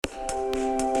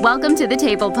Welcome to the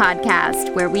Table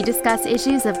Podcast, where we discuss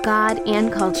issues of God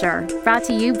and culture, brought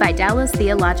to you by Dallas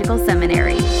Theological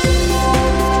Seminary.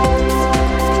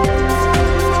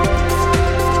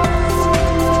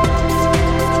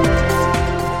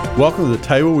 Welcome to the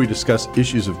Table. We discuss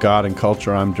issues of God and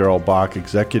culture. I'm Gerald Bach,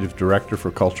 Executive Director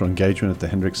for Cultural Engagement at the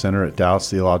Hendricks Center at Dallas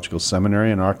Theological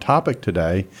Seminary, and our topic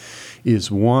today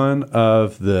is one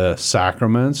of the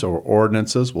sacraments or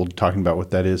ordinances, we'll be talking about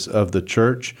what that is, of the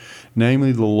church,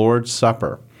 namely the Lord's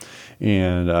Supper.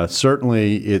 And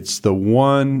certainly it's the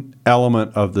one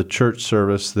element of the church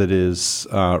service that is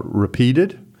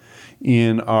repeated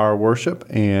in our worship.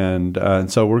 And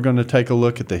so we're going to take a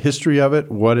look at the history of it,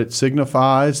 what it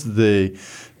signifies, the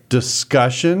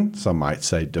discussion, some might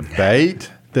say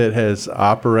debate, that has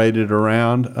operated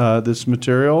around this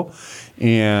material.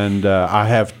 And I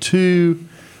have two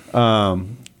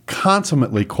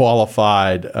consummately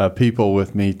qualified people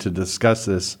with me to discuss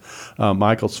this.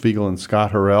 Michael Spiegel and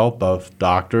Scott Harrell, both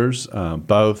doctors,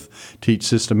 both teach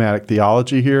systematic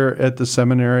theology here at the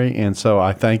seminary. And so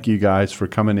I thank you guys for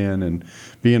coming in and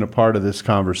being a part of this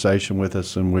conversation with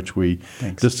us, in which we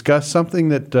discuss something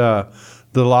that a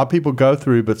lot of people go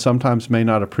through, but sometimes may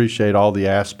not appreciate all the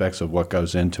aspects of what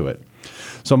goes into it.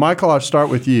 So, Michael, I'll start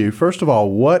with you. First of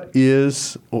all, what do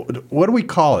we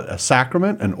call it? A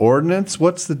sacrament, an ordinance?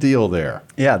 What's the deal there?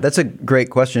 Yeah, that's a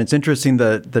great question. It's interesting,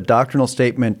 the doctrinal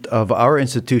statement of our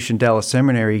institution, Dallas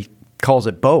Seminary, calls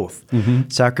it both,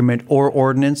 sacrament or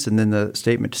ordinance, and then the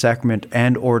statement sacrament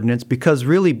and ordinance, because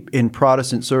really in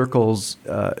Protestant circles,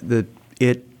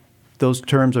 those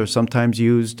terms are sometimes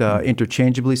used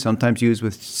interchangeably, sometimes used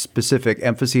with specific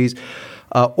emphases.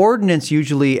 Ordinance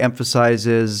usually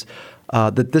emphasizes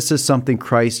that this is something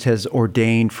Christ has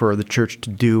ordained for the church to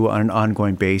do on an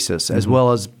ongoing basis, as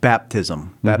well as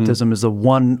baptism. Baptism is the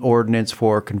one ordinance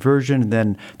for conversion, and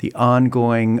then the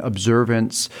ongoing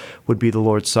observance would be the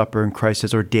Lord's Supper, and Christ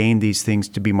has ordained these things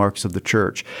to be marks of the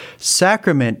church.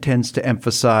 Sacrament tends to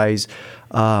emphasize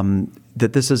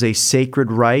that this is a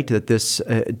sacred rite, that this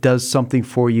does something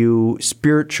for you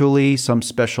spiritually, some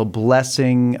special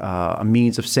blessing, a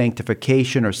means of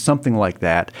sanctification or something like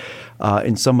that.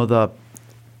 In some of the,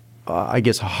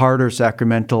 harder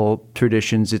sacramental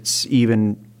traditions, it's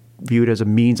even viewed as a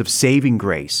means of saving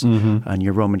grace, in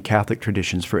your Roman Catholic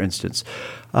traditions, for instance.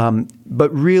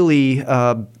 But really,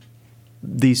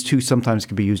 these two sometimes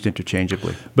can be used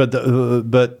interchangeably.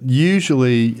 But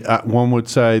usually one would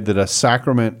say that a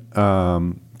sacrament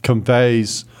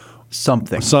conveys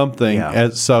something. Yeah.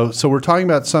 So we're talking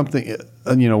about something.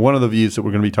 One of the views that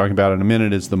we're going to be talking about in a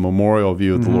minute is the memorial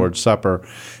view of the Lord's Supper.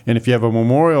 And if you have a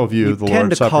memorial view of the Lord's Supper, you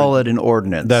tend to call it an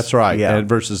ordinance. That's right, and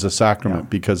versus a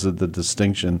sacrament because of the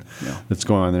distinction that's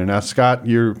going on there. Now, Scott,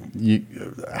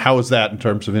 how was that in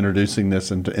terms of introducing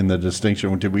this in the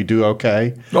distinction? Did we do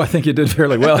okay? Oh, I think you did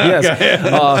fairly well, yes.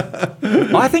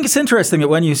 I think it's interesting that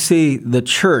when you see the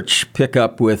church pick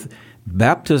up with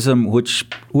baptism, which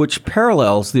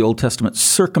parallels the Old Testament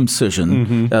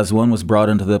circumcision as one was brought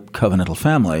into the covenantal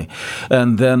family.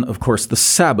 And then, of course, the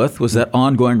Sabbath was that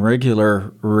ongoing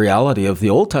regular reality of the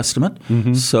Old Testament.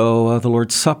 So the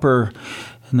Lord's Supper,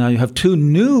 now you have two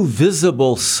new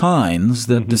visible signs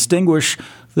that distinguish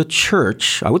the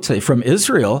church, I would say, from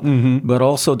Israel, but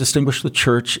also distinguish the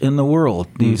church in the world.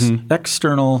 These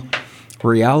external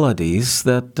realities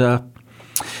that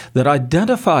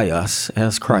identify us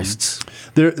as Christ's.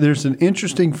 There's an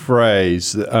interesting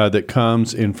phrase that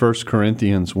comes in 1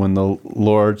 Corinthians when the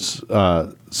Lord's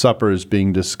Supper is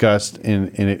being discussed, and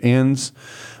it ends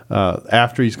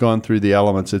after he's gone through the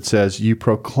elements. It says, "You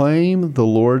proclaim the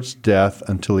Lord's death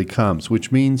until he comes,"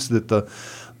 which means that the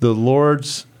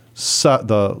Lord's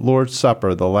Supper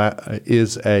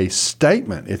is a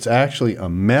statement. It's actually a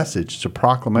message. It's a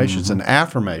proclamation. It's an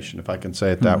affirmation, if I can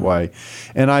say it that way.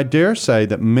 And I dare say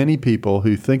that many people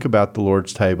who think about the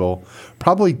Lord's table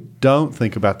probably don't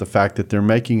think about the fact that they're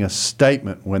making a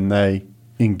statement when they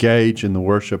engage in the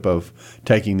worship of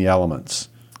taking the elements.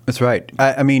 That's right.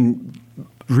 I mean,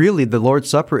 really, the Lord's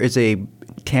Supper is a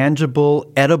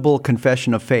tangible, edible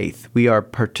confession of faith. We are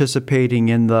participating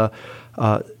in the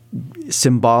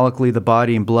symbolically the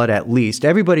body and blood, at least.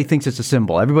 Everybody thinks it's a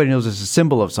symbol. Everybody knows it's a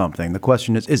symbol of something. The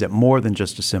question is it more than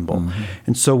just a symbol?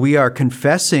 And so we are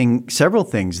confessing several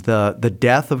things: the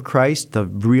death of Christ, the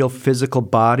real physical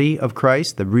body of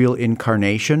Christ, the real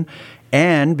incarnation,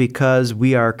 and because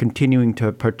we are continuing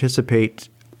to participate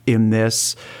in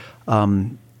this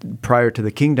prior to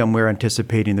the kingdom, we're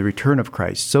anticipating the return of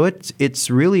Christ. So it's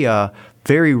really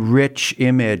very rich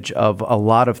image of a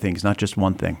lot of things, not just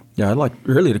one thing. Yeah, I'd like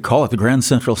really to call it the Grand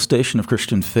Central Station of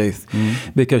Christian faith,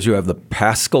 because you have the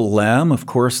Paschal Lamb, of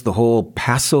course, the whole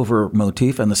Passover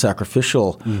motif and the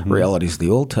sacrificial realities of the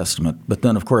Old Testament. But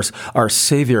then, of course, our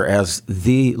Savior as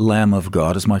the Lamb of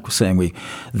God, as Mike was saying, we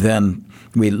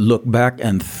look back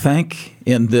and thank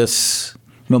in this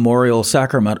memorial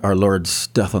sacrament our Lord's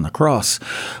death on the cross.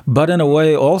 But in a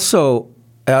way also,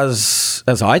 as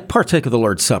I partake of the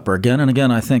Lord's Supper again and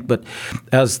again, I think, but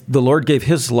as the Lord gave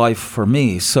his life for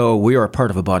me, so we are a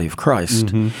part of a body of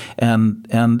Christ. And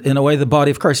in a way, the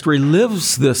body of Christ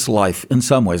relives this life in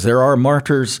some ways. There are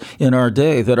martyrs in our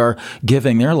day that are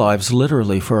giving their lives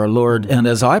literally for our Lord. And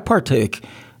as I partake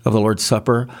of the Lord's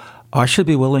Supper, I should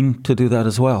be willing to do that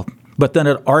as well. But then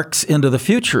it arcs into the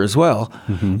future as well,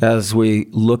 as we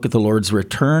look at the Lord's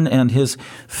return and his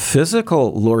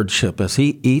physical lordship as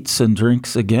he eats and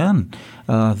drinks again.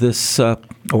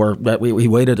 We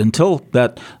waited until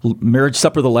that marriage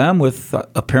supper of the Lamb with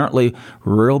apparently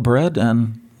real bread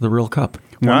and the real cup.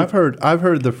 Now, I've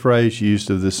heard the phrase used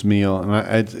of this meal,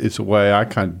 and it's a way I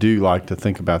kind of do like to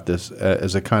think about this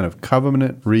as a kind of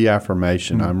covenant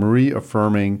reaffirmation. I'm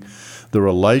reaffirming the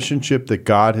relationship that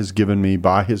God has given me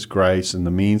by his grace and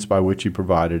the means by which he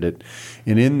provided it.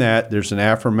 And in that, there's an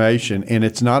affirmation, and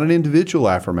it's not an individual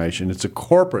affirmation. It's a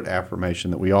corporate affirmation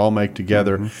that we all make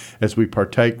together as we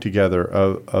partake together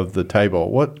of the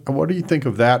table. What do you think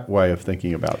of that way of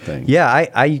thinking about things? Yeah,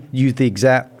 I use the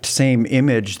exact same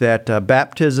image that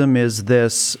baptism is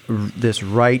this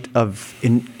rite of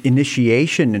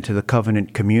initiation into the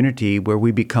covenant community where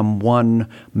we become one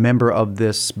member of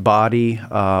this body,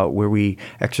 where we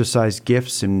exercise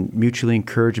gifts and mutually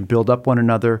encourage and build up one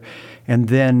another. And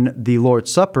then the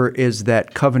Lord's Supper is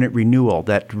that covenant renewal,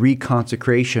 that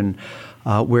reconsecration,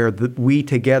 where we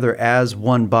together as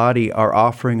one body are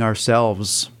offering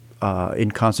ourselves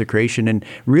in consecration. And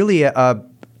really,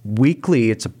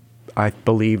 weekly, I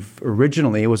believe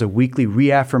originally it was a weekly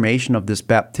reaffirmation of this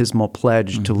baptismal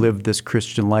pledge to live this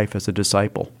Christian life as a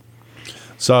disciple.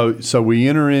 So we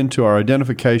enter into our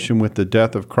identification with the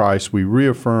death of Christ. We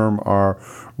reaffirm our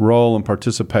role and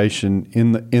participation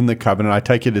in the covenant. I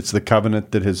take it's the covenant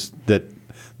that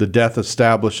the death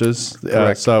establishes.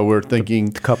 So we're thinking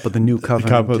the cup of the new covenant.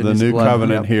 The cup of the new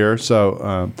covenant here.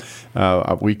 So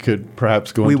we could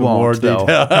perhaps go into more detail.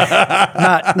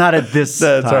 not at this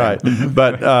That's time. right.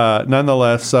 But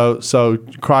nonetheless, so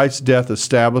Christ's death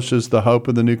establishes the hope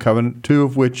of the new covenant, two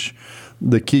of which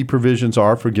the key provisions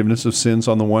are forgiveness of sins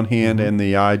on the one hand and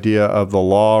the idea of the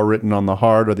law written on the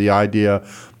heart, or the idea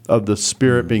of the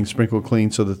Spirit being sprinkled clean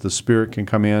so that the Spirit can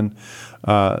come in,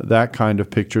 that kind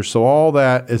of picture. So all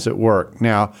that is at work.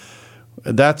 Now,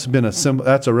 that's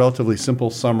a relatively simple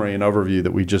summary and overview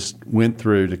that we just went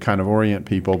through to kind of orient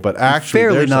people, but actually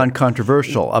fairly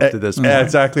non-controversial up to this point.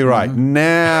 Exactly right.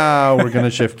 Now we're going to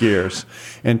shift gears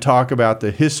and talk about the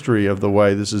history of the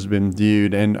way this has been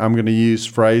viewed. And I'm going to use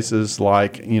phrases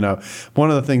like,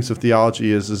 one of the things of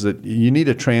theology is that you need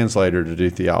a translator to do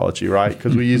theology, right?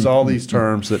 Because we use all these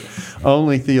terms that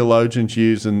only theologians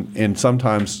use, and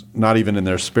sometimes not even in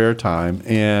their spare time.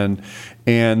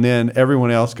 And then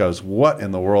everyone else goes, what in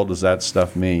the world does that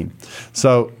stuff mean?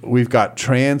 So we've got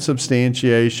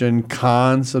transubstantiation,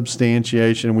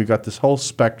 consubstantiation. We've got this whole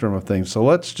spectrum of things. So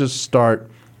let's just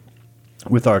start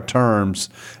with our terms,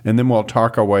 and then we'll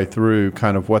talk our way through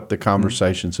kind of what the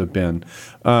conversations have been.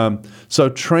 So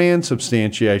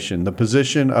transubstantiation, the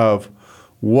position of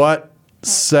what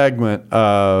segment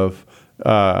of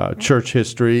church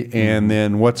history, and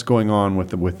then what's going on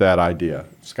with that idea.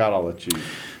 Scott, I'll let you.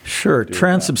 Sure.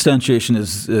 Transubstantiation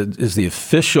is the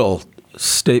official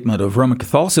statement of Roman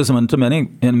Catholicism, and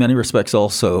in many respects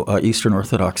also Eastern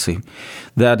Orthodoxy.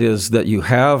 That is that you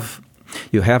have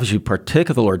as you partake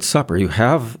of the Lord's Supper, you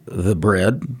have the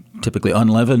bread, typically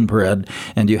unleavened bread,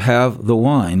 and you have the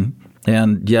wine.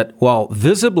 And yet, while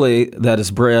visibly that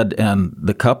is bread and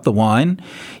the cup, the wine,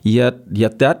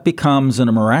 yet that becomes in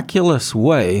a miraculous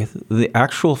way the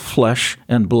actual flesh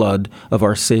and blood of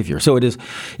our Savior. So it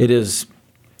is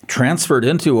transferred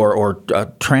into or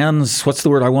what's the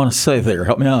word I want to say there?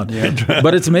 Help me out. Yeah.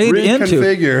 But it's made into.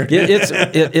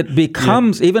 It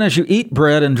becomes, even as you eat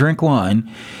bread and drink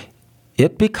wine,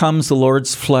 it becomes the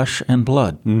Lord's flesh and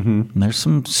blood. And there's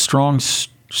some strong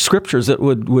scriptures that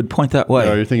would point that way.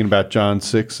 Oh, you're thinking about John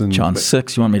 6 and John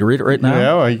 6. You want me to read it right now?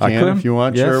 Yeah, well, you can if you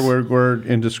want. Yes. Sure, we're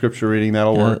into scripture reading.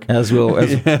 That'll work. As will.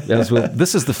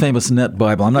 This is the famous Net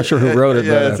Bible. I'm not sure who wrote it.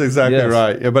 Yeah, that's exactly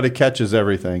right. Yeah, but it catches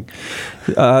everything.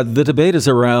 The debate is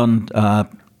around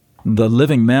the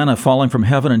living manna falling from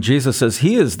heaven, and Jesus says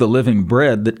he is the living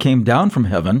bread that came down from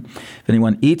heaven. If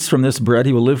anyone eats from this bread,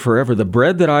 he will live forever. The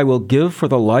bread that I will give for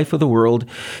the life of the world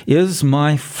is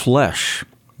my flesh.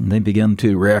 And they begin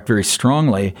to react very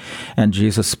strongly, and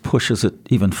Jesus pushes it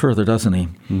even further, doesn't he?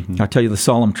 I tell you the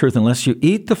solemn truth, unless you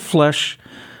eat the flesh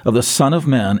of the Son of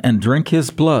Man and drink his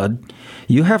blood,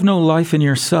 you have no life in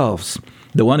yourselves.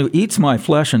 The one who eats my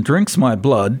flesh and drinks my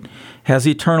blood has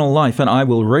eternal life, and I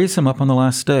will raise him up on the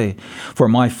last day. For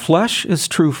my flesh is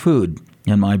true food,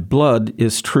 and my blood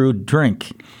is true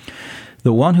drink.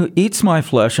 The one who eats my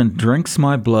flesh and drinks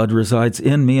my blood resides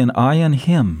in me, and I in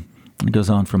him. It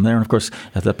goes on from there. And, of course,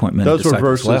 at that point, many Those were disciples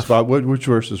verses, left. Bob. Which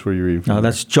verses were you reading from?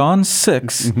 That's John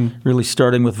 6, really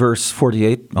starting with verse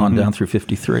 48 on down through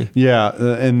 53. Yeah,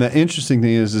 and the interesting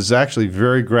thing is actually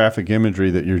very graphic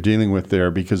imagery that you're dealing with there,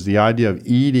 because the idea of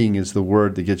eating is the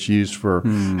word that gets used for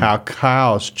how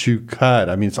cows chew cud.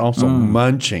 I mean, it's also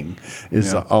munching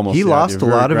is almost He the lost idea. a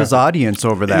Very lot of his graphic. audience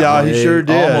over that. Yeah, one. he sure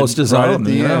did. Almost his right own, at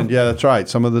the yeah. end. Yeah, that's right.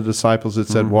 Some of the disciples, it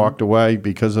said, walked away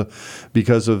because of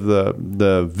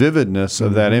the vividness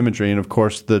of that imagery. And, of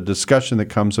course, the discussion that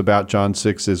comes about John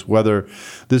 6 is whether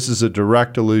this is a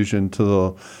direct allusion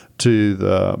to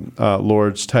the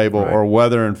Lord's table, or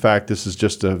whether, in fact, this is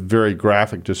just a very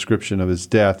graphic description of his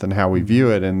death and how we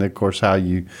view it. And, of course, how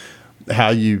you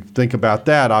think about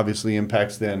that obviously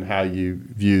impacts then how you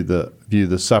view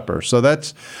the supper. So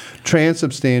that's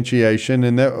transubstantiation,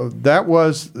 and that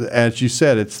was, as you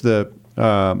said, it's the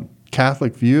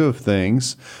Catholic view of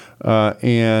things,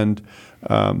 and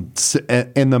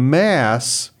the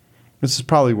Mass. This is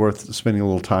probably worth spending a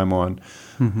little time on.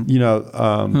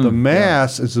 The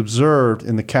Mass is observed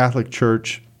in the Catholic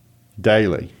Church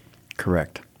daily.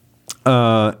 Correct.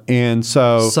 And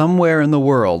so somewhere in the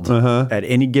world, at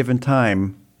any given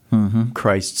time,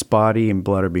 Christ's body and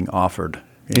blood are being offered.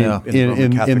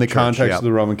 In the context of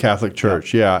the Roman Catholic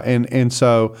Church, and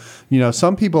so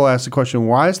some people ask the question: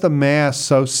 why is the Mass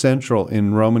so central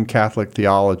in Roman Catholic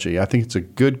theology? I think it's a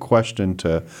good question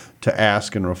to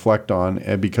ask and reflect on,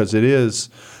 because it is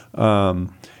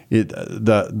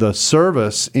the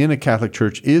service in a Catholic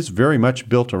Church is very much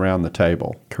built around the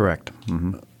table. Correct.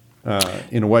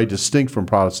 In a way distinct from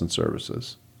Protestant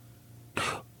services.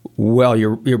 Well,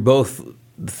 you're both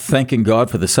thanking God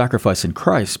for the sacrifice in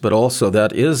Christ, but also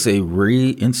that is a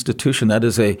reinstitution. That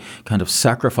is a kind of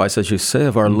sacrifice, as you say,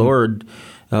 of our Lord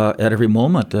at every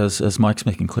moment, as Mike's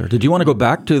making clear. Did you want to go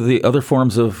back to the other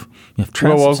forms of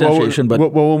transubstantiation?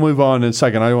 We'll move on in a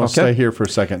second. I want to stay here for a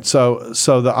second. So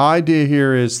the idea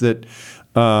here is that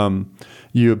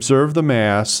you observe the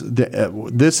Mass.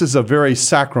 This is a very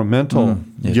sacramental,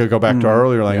 you go back to our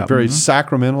earlier language, very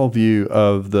sacramental view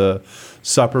of the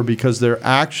supper, because there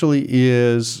actually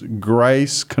is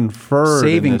grace conferred.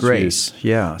 Saving in this grace, use.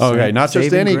 yeah. Okay, not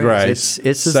just any grace.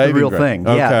 It's just the real thing.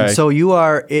 Okay. Yeah. So you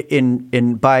are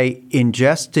by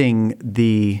ingesting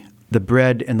the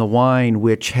bread and the wine,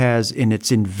 which has in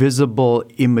its invisible,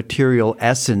 immaterial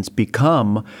essence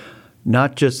become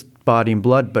not just body and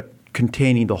blood, but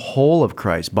containing the whole of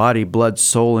Christ, body, blood,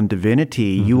 soul, and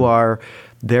divinity. You are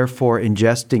therefore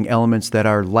ingesting elements that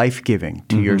are life-giving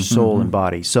to your soul and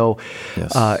body. So,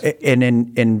 and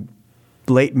in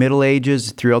late Middle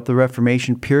Ages, throughout the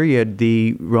Reformation period,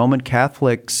 the Roman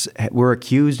Catholics were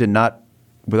accused, and not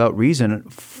without reason,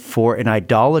 for an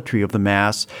idolatry of the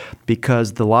Mass,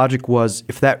 because the logic was,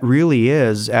 if that really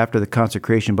is, after the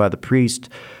consecration by the priest,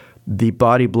 the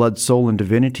body, blood, soul, and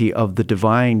divinity of the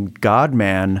divine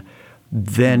God-man,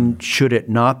 then should it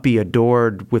not be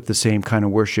adored with the same kind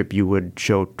of worship you would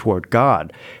show toward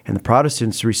God? And the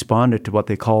Protestants responded to what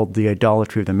they called the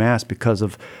idolatry of the Mass because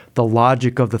of the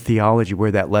logic of the theology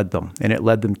where that led them. And it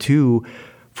led them to,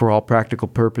 for all practical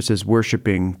purposes,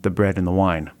 worshiping the bread and the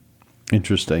wine.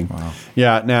 Interesting. Wow.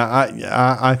 Yeah. Now,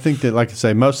 I think that, like I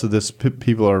say, most of this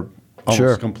people are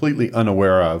almost completely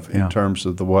unaware of in terms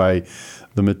of the way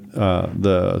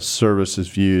the service is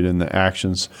viewed and the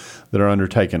actions that are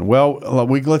undertaken. Well,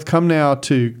 let's come now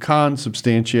to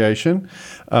consubstantiation.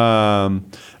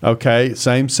 Okay,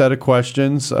 same set of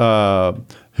questions.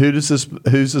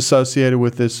 Who's associated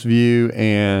with this view,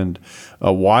 and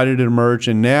why did it emerge?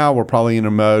 And now we're probably in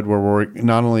a mode where we're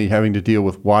not only having to deal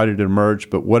with why did it emerge,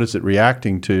 but what is it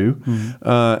reacting to?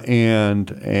 And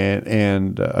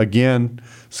again,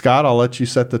 Scott, I'll let you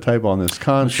set the table on this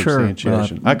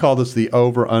consubstantiation. Sure. I call this the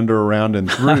over, under, around,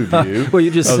 and through view. Well, you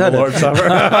just said the Lord's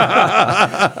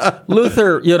Supper.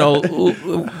 Luther,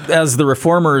 as the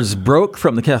Reformers broke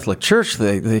from the Catholic Church,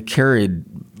 they carried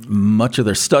much of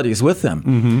their studies with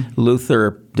them.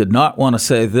 Luther did not want to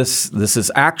say this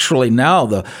is actually now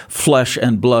the flesh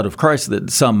and blood of Christ,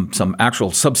 that some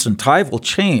actual substantival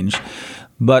change,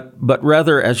 but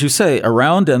rather, as you say,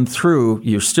 around and through,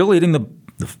 you're still eating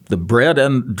the bread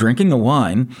and drinking the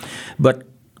wine, but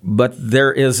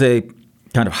there is a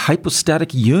kind of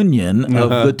hypostatic union of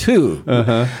the two.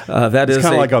 That it's is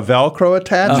kind of like a Velcro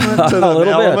attachment to the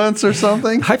elements or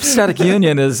something. Hypostatic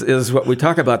union is what we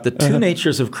talk about, the two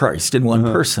natures of Christ in one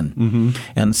person.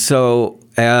 And so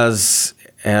as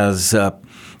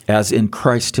in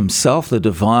Christ himself, the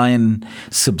divine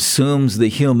subsumes the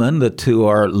human, the two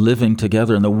are living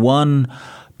together in the one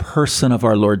person of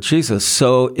our Lord Jesus.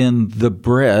 So in the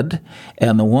bread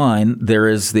and the wine, there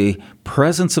is the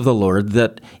presence of the Lord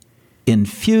that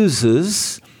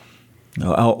infuses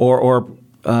or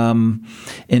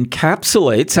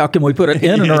encapsulates, how can we put it,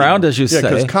 in and around, as you say,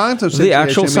 because the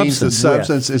actual means the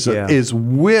substance is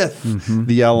with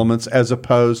the elements as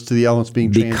opposed to the elements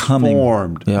being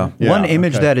transformed. One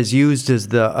image that is used is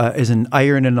is an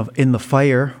iron in the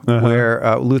fire,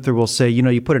 where Luther will say,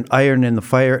 you put an iron in the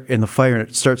fire and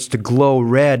it starts to glow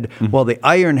red. Well, the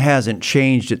iron hasn't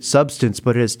changed its substance,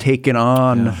 but it has taken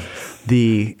on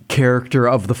the character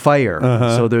of the fire.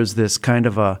 So there's this kind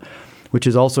of which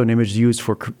is also an image used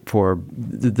for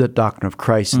the doctrine of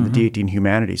Christ and the deity and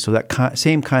humanity. So that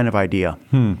same kind of idea.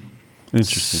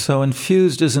 Interesting. So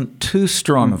infused isn't too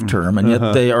strong of a term, and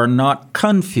yet they are not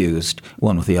confused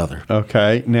one with the other.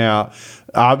 Okay. Now,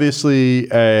 obviously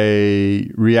a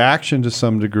reaction to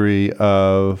some degree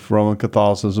of Roman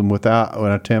Catholicism without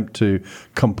an attempt to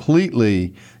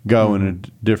completely go in a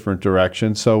different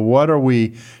direction. So what are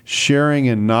we sharing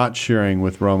and not sharing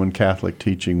with Roman Catholic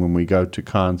teaching when we go to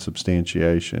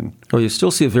consubstantiation? Well, you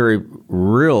still see a very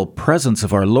real presence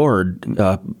of our Lord.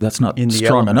 That's not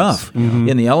strong enough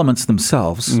in the elements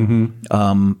themselves.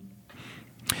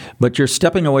 But you're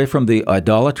stepping away from the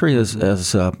idolatry,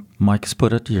 as Mike has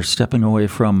put it. You're stepping away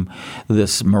from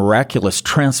this miraculous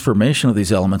transformation of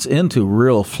these elements into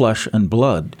real flesh and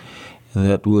blood.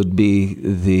 That would be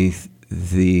the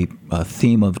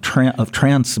theme of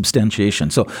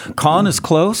transubstantiation. So con is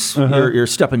close. You're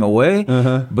stepping away,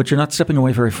 but you're not stepping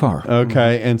away very far.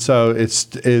 Okay, and so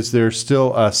is there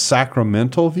still a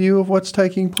sacramental view of what's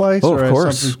taking place? Oh, of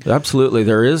course, absolutely.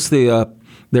 There is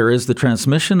the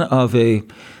transmission of a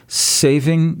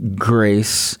saving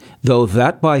grace, though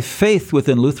that by faith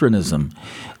within Lutheranism,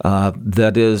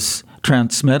 that is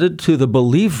transmitted to the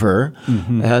believer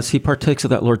as he partakes of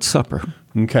that Lord's Supper.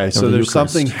 Okay, so there's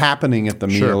Eucharist. Something happening at the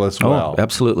meal as well. Oh,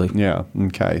 absolutely. Yeah,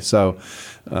 okay. So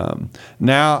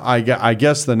now I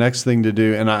guess the nest thing to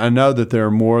do, and I know that there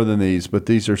are more than these, but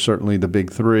these are certainly the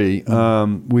big three.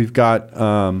 We've got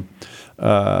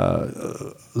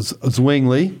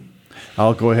Zwingli.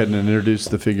 I'll go ahead and introduce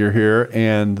the figure here,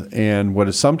 and what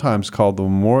is sometimes called the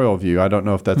memorial view. I don't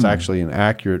know if that's actually an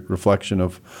accurate reflection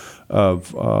of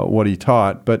what he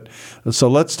taught. But so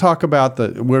let's talk about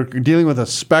we're dealing with a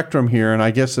spectrum here, and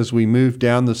I guess as we move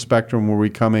down the spectrum, we're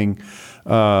becoming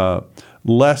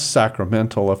less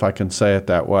sacramental, if I can say it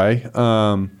that way.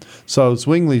 So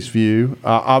Zwingli's view,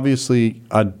 obviously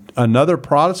another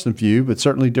Protestant view, but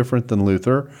certainly different than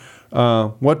Luther.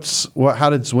 How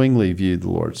did Zwingli view the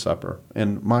Lord's Supper?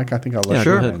 And Mike, I think I'll let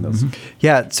you explain this.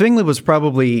 Yeah, Zwingli was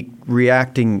probably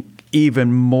reacting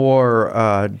even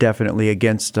more definitely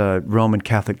against a Roman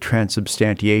Catholic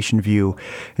transubstantiation view.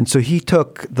 And so he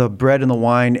took the bread and the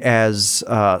wine as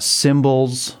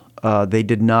symbols. They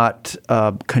did not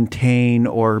contain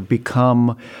or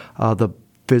become the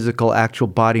physical, actual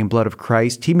body and blood of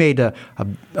Christ. He made a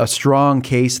strong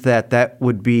case that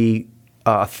would be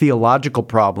a theological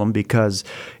problem, because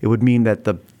it would mean that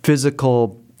the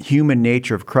physical human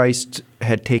nature of Christ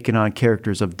had taken on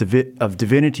characters of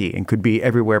divinity and could be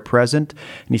everywhere present.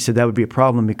 And he said that would be a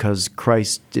problem because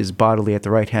Christ is bodily at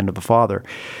the right hand of the Father.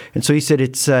 And so he said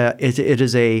it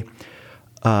is a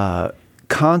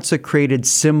consecrated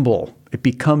symbol. It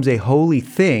becomes a holy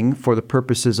thing for the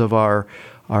purposes of our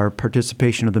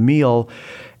participation of the meal.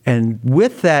 And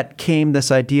with that came this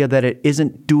idea that it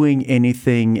isn't doing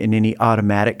anything in any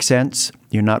automatic sense.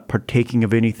 You're not partaking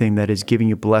of anything that is giving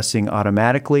you blessing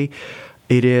automatically.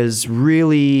 It is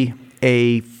really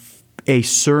a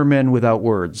sermon without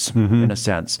words, in a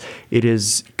sense. It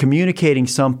is communicating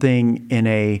something in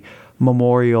a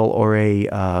memorial or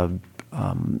a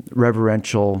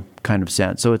reverential kind of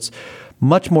sense. So it's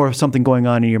much more of something going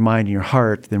on in your mind and your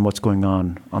heart than what's going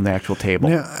on the actual table.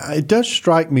 Now, it does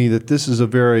strike me that this is a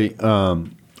very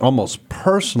almost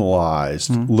personalized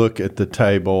look at the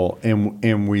table,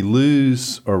 and we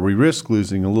lose, or we risk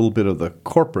losing, a little bit of the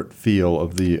corporate feel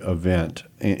of the event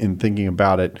in thinking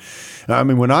about it. I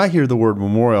mean, when I hear the word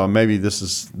memorial, and maybe this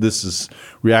is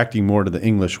reacting more to the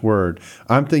English word,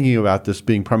 I'm thinking about this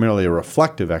being primarily a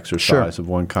reflective exercise of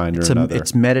one kind or another.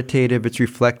 It's meditative, it's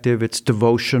reflective, it's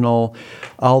devotional.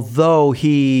 Although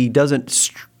he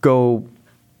doesn't go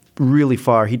really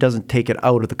far, he doesn't take it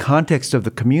out of the context of the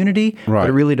community, right. But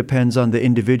it really depends on the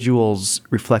individual's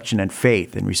reflection and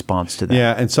faith in response to that.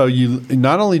 Yeah, and so you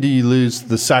not only do you lose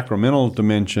the sacramental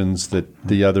dimensions that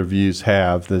the other views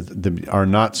have that are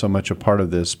not so much a part of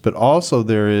this, but also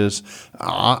there is,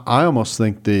 I almost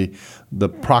think the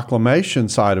proclamation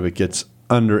side of it gets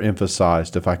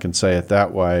underemphasized, if I can say it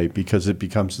that way, because it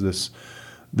becomes this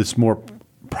more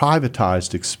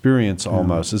privatized experience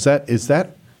almost. Is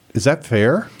that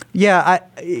fair? Yeah,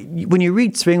 when you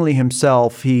read Zwingli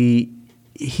himself, he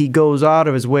goes out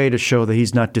of his way to show that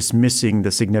he's not dismissing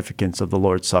the significance of the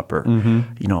Lord's Supper.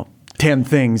 10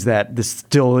 things that this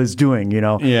still is doing,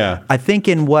 Yeah. I think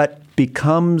in what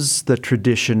becomes the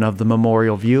tradition of the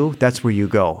memorial view, that's where you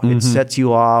go. It sets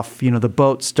you off. The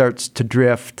boat starts to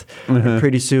drift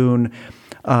pretty soon.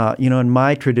 In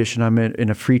my tradition, I'm in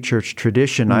a free church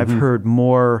tradition. I've heard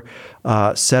more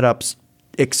setups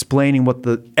explaining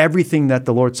everything that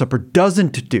the Lord's Supper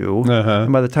doesn't do.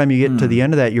 And by the time you get to the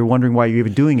end of that, you're wondering why you're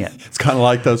even doing it. It's kind of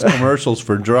like those commercials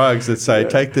for drugs that say,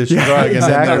 take this drug, and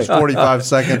then there's 45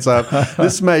 seconds of,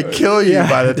 this may kill you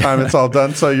by the time it's all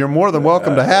done, so you're more than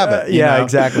welcome to have it.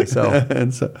 Exactly. So,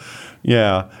 and so,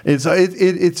 yeah, it's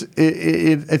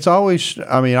always.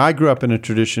 I mean, I grew up in a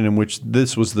tradition in which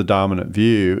this was the dominant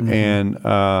view, and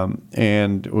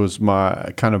it was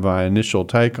my initial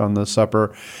take on the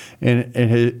supper, and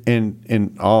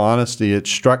in all honesty, it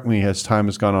struck me as time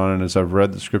has gone on and as I've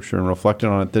read the scripture and reflected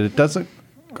on it that it doesn't.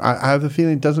 I have the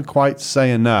feeling it doesn't quite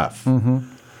say enough.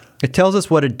 It tells us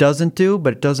what it doesn't do,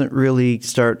 but it doesn't really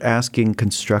start asking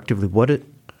constructively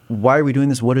why are we doing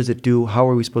this? What does it do? How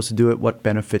are we supposed to do it? What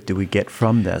benefit do we get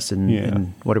from this?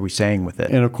 And what are we saying with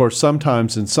it? And of course,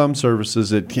 sometimes in some services,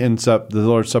 the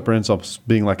Lord's Supper ends up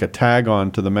being like a tag on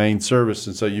to the main service.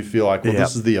 And so you feel like, well,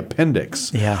 this is the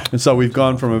appendix. Yeah. And so we've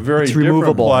gone from a very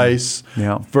different place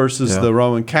versus the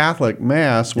Roman Catholic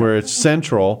Mass where it's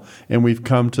central, and we've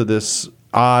come to this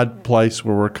odd place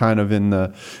where we're kind of in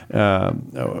the,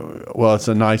 it's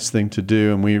a nice thing to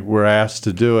do, and we're asked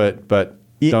to do it, but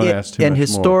don't ask too much more. And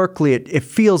historically, it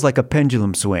feels like a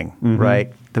pendulum swing,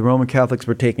 right? The Roman Catholics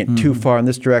were taking it too far in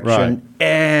this direction,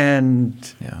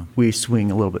 and we swing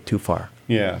a little bit too far.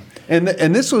 Yeah, and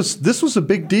this was a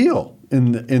big deal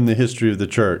in the history of the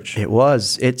church. It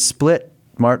was. It split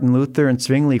Martin Luther and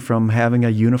Zwingli from having a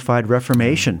unified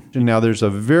Reformation. Now, there's a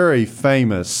very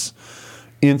famous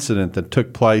incident that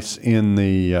took place in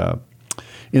the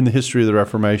history of the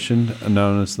Reformation,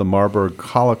 known as the Marburg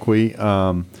Colloquy.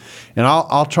 And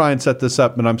I'll try and set this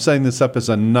up, but I'm setting this up as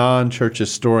a non-church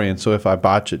historian, so if I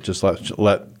botch it, just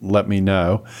let me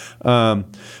know.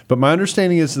 But my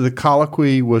understanding is that the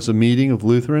colloquy was a meeting of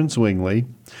Luther and Zwingli.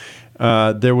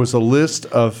 There was a list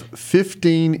of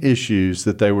 15 issues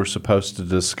that they were supposed to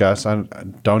discuss.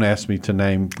 Don't ask me to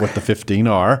name what the 15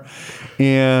 are.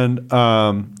 And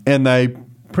they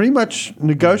pretty much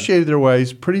negotiated their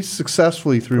ways pretty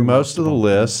successfully through most of the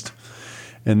list.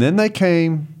 And then they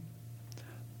came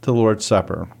to the Lord's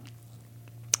Supper.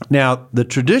 Now, the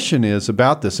tradition is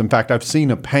about this. In fact, I've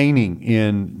seen a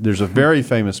painting there's a very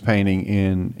famous painting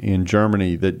in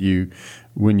Germany that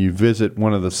when you visit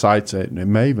one of the sites, it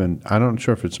may even, I'm not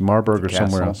sure if it's Marburg or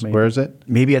somewhere else. Maybe. Where is it?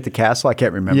 Maybe at the castle. I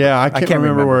can't remember. Yeah, I can't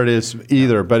remember where it is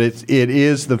either. But it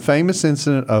is the famous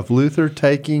incident of Luther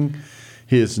taking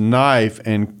his knife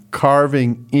and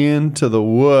carving into the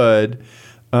wood.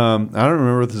 I don't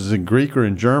remember if this is in Greek or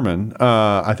in German.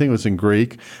 I think it was in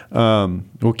Greek.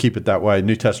 We'll keep it that way.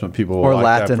 New Testament people will like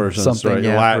Latin, that version. something, Right?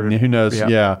 yeah. Latin, who knows?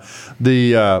 Yeah.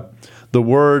 The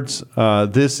words,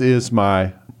 this is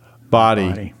my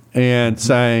body. And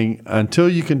saying, until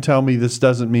you can tell me this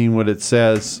doesn't mean what it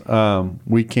says,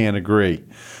 we can't agree.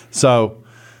 So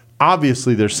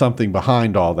obviously there's something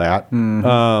behind all that.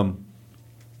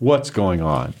 What's going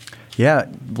on? Yeah,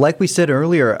 like we said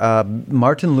earlier,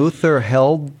 Martin Luther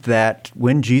held that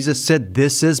when Jesus said,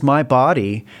 "This is my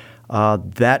body,"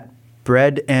 that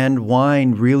bread and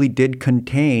wine really did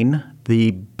contain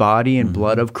the body and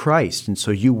blood of Christ. And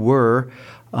so you were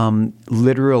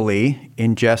literally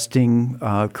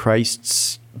ingesting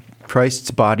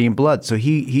Christ's body and blood. So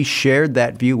he shared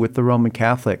that view with the Roman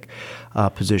Catholic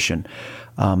position,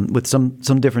 with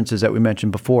some differences that we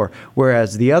mentioned before.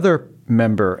 Whereas the other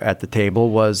member at the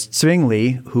table was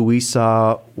Zwingli, who we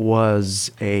saw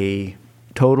was a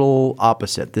total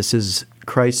opposite. This is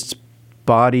Christ's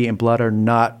body and blood are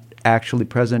not actually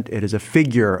present. It is a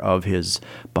figure of his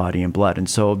body and blood. And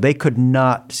so they could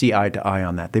not see eye to eye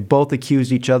on that. They both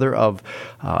accused each other of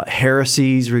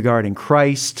heresies regarding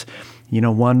Christ.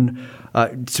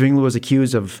 Zwingli was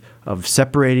accused of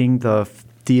separating the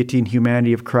deity and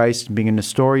humanity of Christ and being a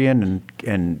Nestorian,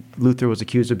 and Luther was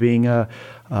accused of being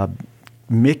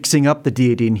mixing up the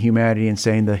deity and humanity and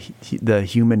saying the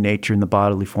human nature and the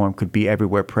bodily form could be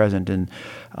everywhere present. And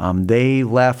they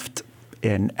left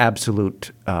in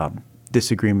absolute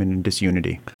disagreement and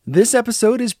disunity. This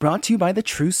episode is brought to you by the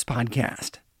Truce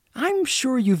Podcast. I'm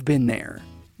sure you've been there.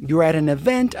 You're at an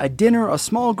event, a dinner, a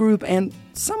small group, and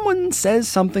someone says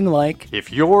something like,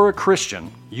 "If you're a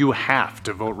Christian, you have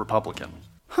to vote Republican."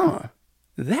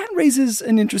 That raises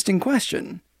an interesting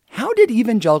question. How did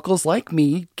evangelicals like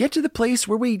me get to the place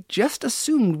where we just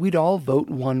assumed we'd all vote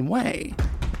one way?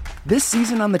 This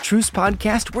season on the Truce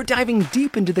Podcast, we're diving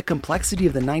deep into the complexity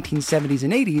of the 1970s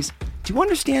and 80s to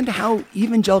understand how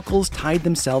evangelicals tied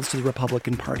themselves to the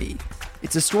Republican Party.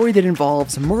 It's a story that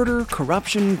involves murder,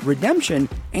 corruption, redemption,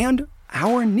 and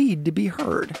our need to be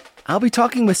heard. I'll be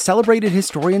talking with celebrated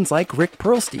historians like Rick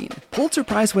Perlstein, Pulitzer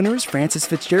Prize winners Francis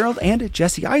Fitzgerald and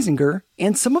Jesse Eisinger,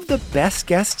 and some of the best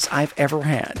guests I've ever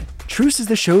had. Truce is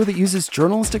the show that uses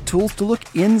journalistic tools to look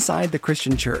inside the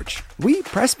Christian church. We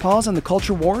press pause on the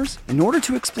culture wars in order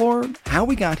to explore how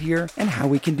we got here and how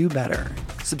we can do better.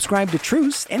 Subscribe to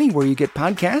Truce anywhere you get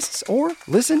podcasts or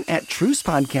listen at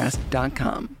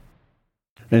trucepodcast.com.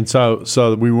 And so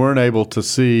we weren't able to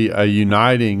see a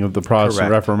uniting of the Protestant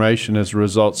Correct. Reformation as a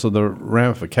result. So the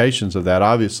ramifications of that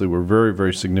obviously were very,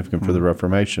 very significant for the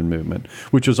Reformation movement,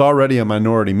 which was already a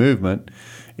minority movement,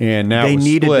 and now They it was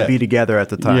needed split. to be together at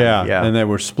the time. Yeah, and they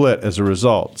were split as a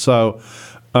result. So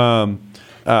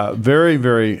very,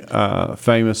 very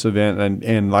famous event,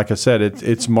 and like I said,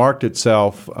 it's marked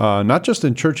itself not just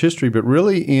in church history, but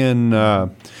really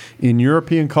in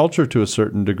European culture to a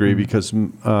certain degree, because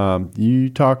you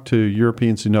talk to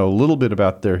Europeans who know a little bit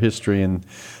about their history, and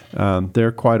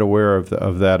they're quite aware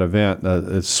of that event.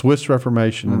 The Swiss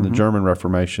Reformation and the German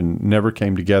Reformation never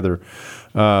came together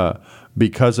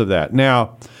because of that.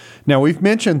 Now we've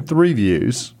mentioned three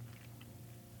views.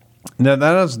 Now,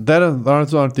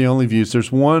 those aren't the only views.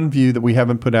 There's one view that we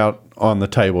haven't put out on the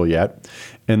table yet,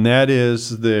 and that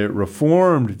is the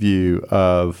Reformed view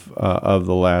of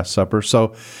the Last Supper.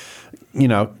 So,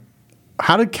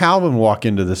 how did Calvin walk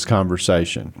into this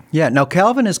conversation? Yeah, now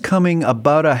Calvin is coming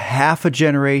about a half a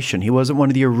generation. He wasn't one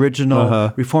of the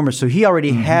original reformers, so he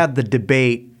already had the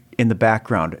debate in the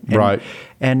background. Right.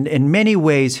 And in many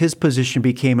ways, his position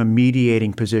became a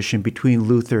mediating position between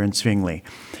Luther and Zwingli.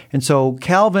 And so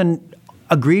Calvin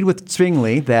agreed with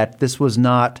Zwingli that this was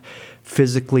not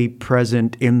physically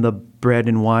present in the bread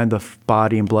and wine, the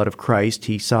body and blood of Christ.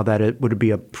 He saw that it would be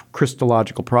a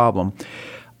Christological problem.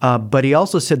 But he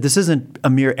also said this isn't a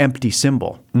mere empty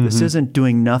symbol. This isn't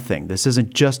doing nothing. This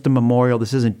isn't just a memorial.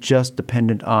 This isn't just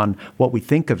dependent on what we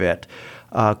think of it.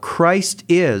 Christ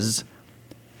is,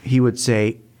 he would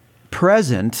say,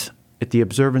 present at the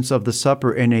observance of the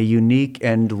supper in a unique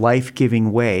and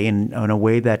life-giving way, in a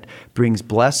way that brings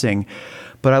blessing.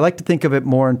 But I like to think of it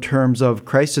more in terms of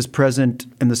Christ is present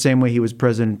in the same way he was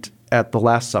present at the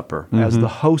Last Supper, as the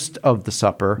host of the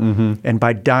supper. And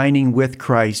by dining with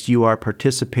Christ, you are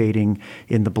participating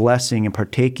in the blessing and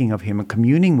partaking of him and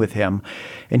communing with him.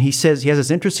 And he says, he has this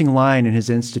interesting line in his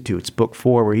Institutes, Book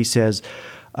 4, where he says,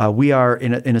 we are,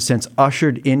 in a sense,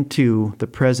 ushered into the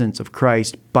presence of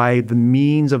Christ by the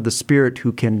means of the Spirit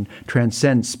who can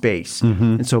transcend space.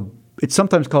 And so it's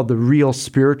sometimes called the real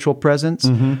spiritual presence,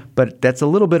 but that's a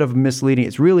little bit of misleading.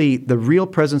 It's really the real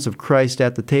presence of Christ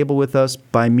at the table with us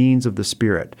by means of the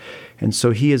Spirit. And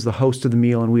so he is the host of the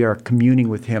meal, and we are communing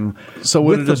with him. So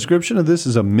would a description of this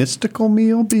as a mystical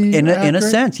meal be in accurate? a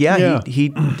sense, yeah.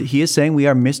 He is saying we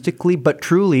are mystically but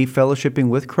truly fellowshipping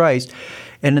with Christ.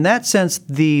 And in that sense,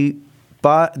 the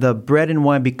bread and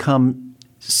wine become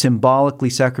symbolically,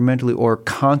 sacramentally, or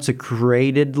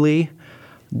consecratedly,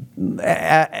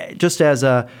 just as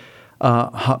a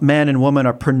man and woman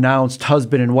are pronounced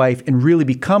husband and wife and really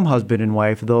become husband and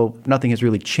wife, though nothing has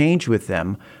really changed with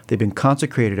them. They've been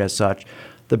consecrated as such.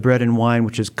 The bread and wine,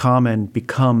 which is common,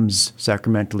 becomes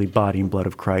sacramentally body and blood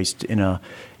of Christ in an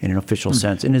official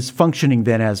sense, and is functioning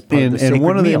then as part of the sacred meal. And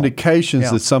one of the meal.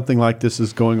 indications that something like this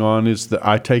is going on is that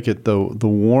I take it the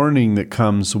warning that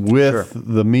comes with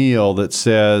the meal that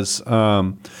says,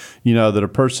 that a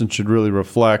person should really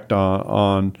reflect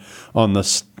on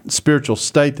the spiritual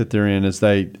state that they're in as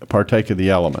they partake of the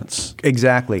elements.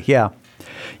 Exactly, yeah.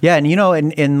 Yeah,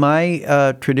 and in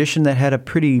my tradition that had a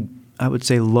pretty, I would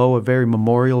say, low, a very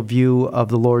memorial view of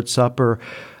the Lord's Supper,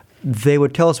 they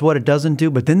would tell us what it doesn't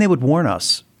do, but then they would warn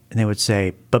us. And they would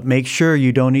say, but make sure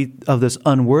you don't eat of this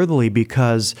unworthily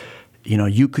because,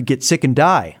 you could get sick and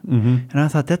die. And I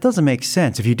thought, that doesn't make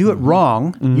sense. If you do it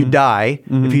wrong, you die.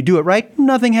 If you do it right,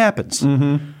 nothing happens.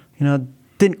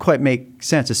 Didn't quite make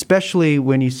sense, especially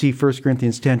when you see 1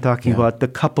 Corinthians 10 talking about the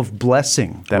cup of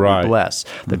blessing that we bless.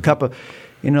 The cup of,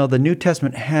 the New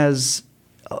Testament has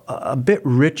a bit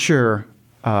richer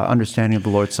understanding of the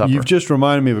Lord's Supper. You've just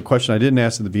reminded me of a question I didn't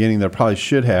ask at the beginning that I probably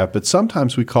should have, but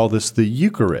sometimes we call this the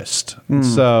Eucharist.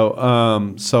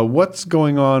 So what's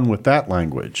going on with that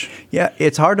language? Yeah,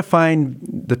 it's hard to find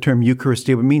the term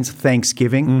Eucharistia. It means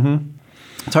thanksgiving.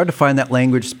 It's hard to find that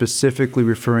language specifically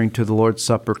referring to the Lord's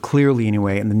Supper clearly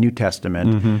anyway in the New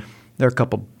Testament. There are a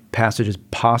couple passages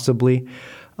possibly.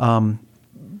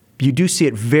 You do see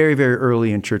it very, very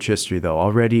early in church history, though,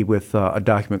 already with a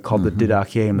document called the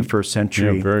Didache in the first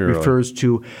century. Yeah, very early. Refers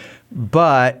to,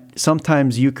 but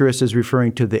sometimes Eucharist is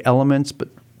referring to the elements,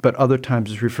 but other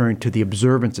times it's referring to the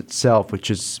observance itself,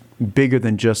 which is bigger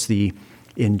than just the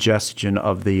ingestion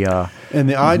of the and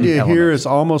the idea elements. here is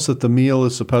almost that the meal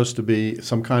is supposed to be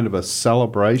some kind of a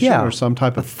celebration or some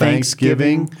type of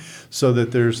thanksgiving, so that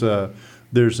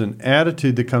there's an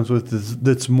attitude that comes with this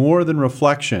that's more than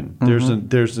reflection. There's an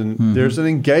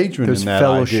engagement there's in that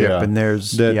fellowship idea and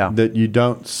there's that you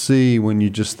don't see when you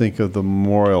just think of the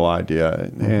memorial idea.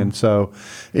 And so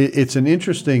it's an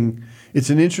interesting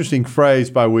phrase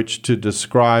by which to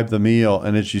describe the meal.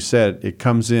 And as you said, it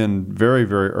comes in very,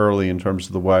 very early in terms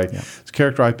of the way it's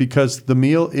characterized, because the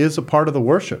meal is a part of the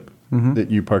worship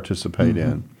that you participate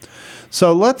in.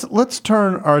 So let's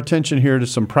turn our attention here to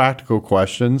some practical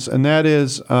questions, and that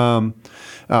is, I'll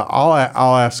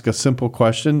ask a simple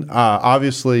question.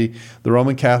 Obviously, the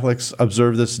Roman Catholics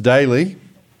observe this daily.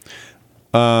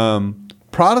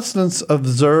 Protestants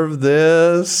observe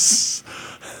this.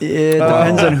 It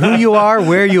depends on who you are,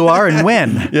 where you are, and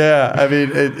when. Yeah,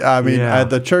 at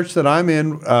the church that I'm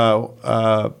in,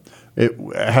 it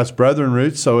has Brethren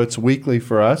roots, so it's weekly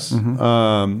for us.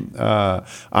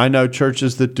 I know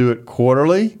churches that do it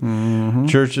quarterly,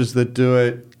 churches that do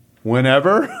it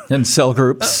whenever. In cell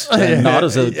groups, and not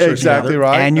as a church exactly together.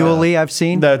 right. Annually, I've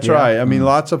seen. That's right. I mean,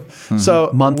 lots of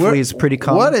so monthly is pretty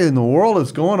common. What in the world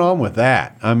is going on with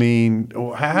that? I mean,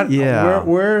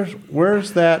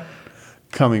 where's that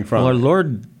coming from? Well, our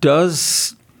Lord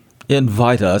does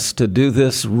invite us to do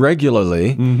this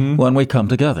regularly when we come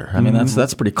together. I mean,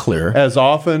 that's pretty clear. As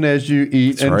often as you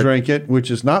eat and drink it, which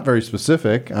is not very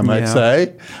specific, I might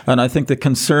say. And I think the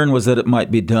concern was that it might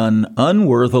be done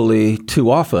unworthily too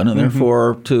often, and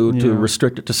therefore to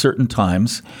restrict it to certain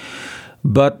times.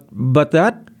 But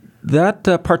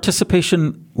that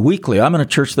participation weekly, I'm in a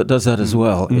church that does that as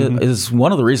well, is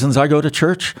one of the reasons I go to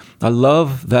church. I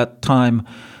love that time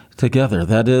together.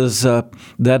 That is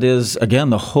again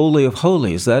the Holy of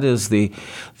Holies. That is the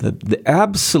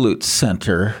absolute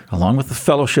center, along with the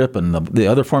fellowship and the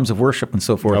other forms of worship and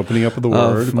so forth. Opening up of the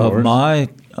Word,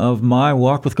 of my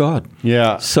walk with God.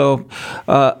 Yeah. So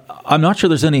I'm not sure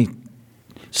there's any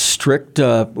strict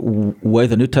way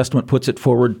the New Testament puts it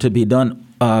forward to be done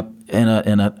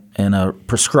in a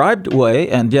prescribed way,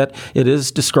 and yet it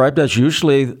is described as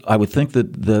usually, I would think,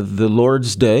 that the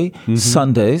Lord's Day,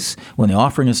 Sundays, when the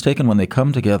offering is taken, when they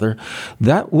come together,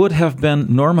 that would have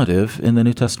been normative in the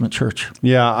New Testament church.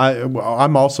 Yeah,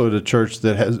 I'm also at a church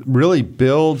that really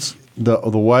builds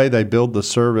the way they build the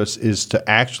service is to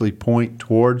actually point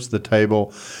towards the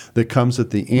table that comes at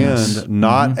the end,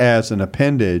 not as an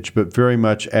appendage, but very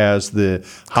much as the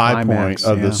high point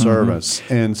of the service.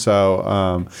 And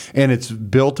so, and it's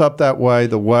built up that way,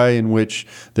 the way in which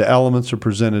the elements are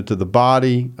presented to the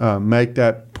body, make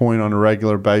that point on a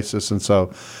regular basis. And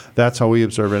so that's how we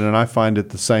observe it. And I find it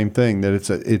the same thing, that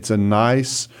it's a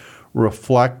nice,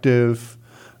 reflective,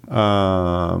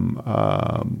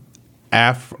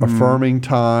 affirming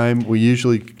time. We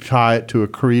usually tie it to a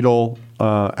creedal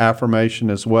affirmation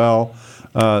as well,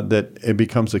 that it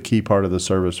becomes a key part of the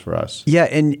service for us. Yeah,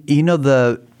 and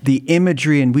the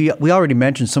imagery, and we already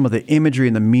mentioned some of the imagery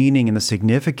and the meaning and the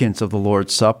significance of the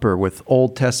Lord's Supper with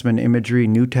Old Testament imagery,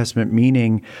 New Testament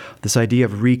meaning, this idea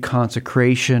of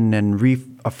reconsecration and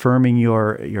reaffirming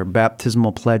your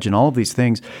baptismal pledge and all of these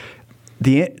things.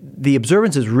 The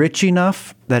observance is rich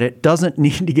enough that it doesn't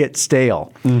need to get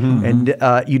stale, and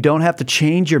you don't have to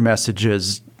change your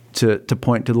messages to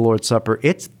point to the Lord's Supper.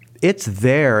 It's it's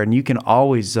there, and you can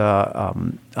always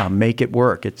make it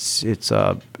work. It's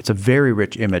a very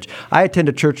rich image. I attend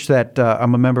a church that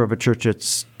I'm a member of a church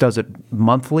that does it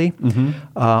monthly.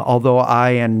 Although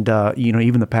I and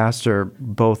even the pastor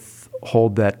both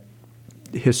hold that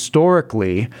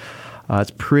historically.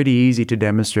 It's pretty easy to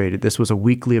demonstrate it. This was a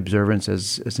weekly observance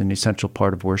as an essential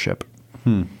part of worship.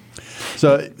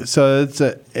 So it's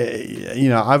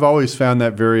I've always found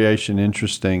that variation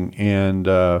interesting, and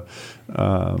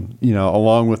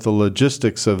along with the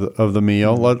logistics of the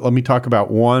meal, let me talk about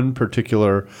one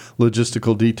particular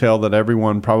logistical detail that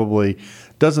everyone probably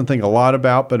doesn't think a lot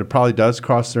about, but it probably does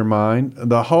cross their mind: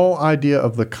 the whole idea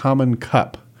of the common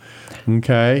cup.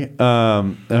 Okay,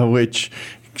 which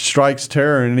strikes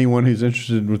terror in anyone who's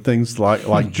interested with things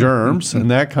like germs and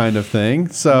that kind of thing.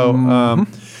 So,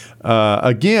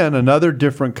 again, another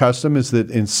different custom is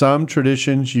that in some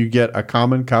traditions you get a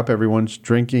common cup. Everyone's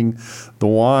drinking the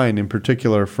wine in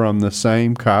particular from the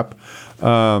same cup,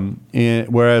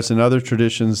 whereas in other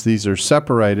traditions these are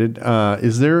separated.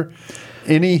 Is there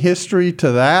any history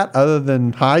to that other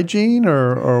than hygiene,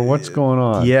 or what's going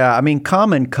on? Yeah, I mean,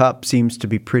 common cup seems to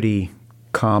be pretty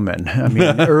common. I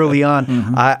mean, early on,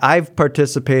 I've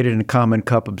participated in a common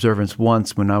cup observance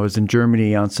once when I was in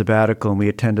Germany on sabbatical, and we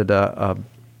attended a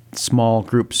small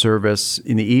group service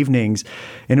in the evenings.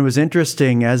 And it was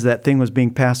interesting, as that thing was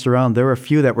being passed around, there were a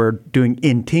few that were doing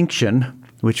intinction,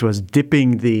 which was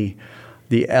dipping the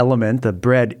element, the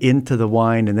bread, into the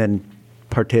wine and then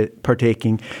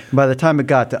partaking. And by the time it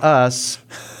got to us,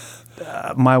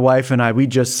 my wife and I, we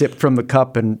just sipped from the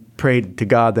cup and prayed to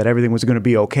God that everything was going to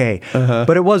be okay.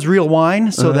 But it was real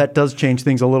wine, so that does change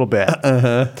things a little bit.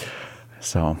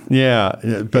 So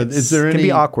but is there any? It can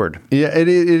be awkward. Yeah, it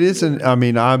isn't. I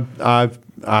mean, I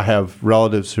have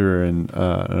relatives who are in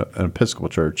an Episcopal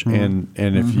church, and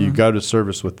if you go to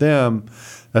service with them,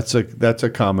 that's a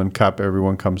common cup.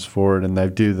 Everyone comes forward and they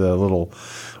do the little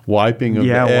wiping of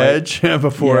the edge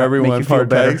before everyone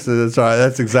partakes. That's right.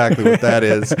 That's exactly what that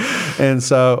is. And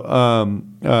so,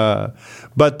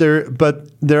 but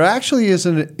there actually is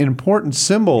an important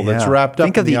symbol that's wrapped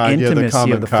up in the idea of the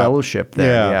common of the cup. fellowship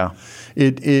there. Yeah.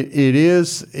 It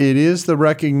is the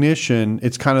recognition.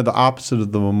 It's kind of the opposite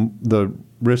of the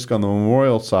risk on the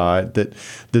memorial side that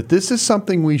this is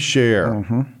something we share.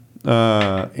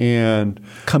 And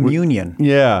communion.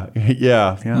 Yeah.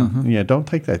 Don't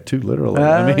take that too literally.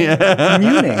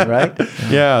 Communing, right?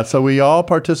 Yeah. So we all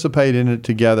participate in it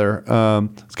together.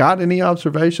 Scott, any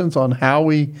observations on how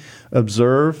we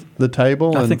observe the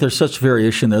table? I think there's such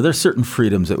variation there. There's certain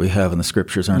freedoms that we have in the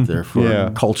Scriptures, aren't there, for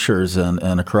cultures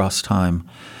and across time.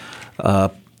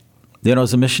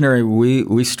 As a missionary,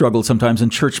 we struggled sometimes in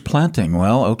church planting.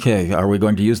 Well, okay, are we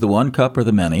going to use the one cup or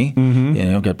the many?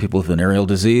 Got people with venereal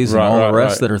disease and all the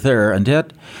rest that are there. And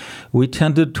yet, we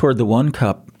tended toward the one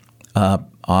cup.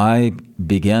 I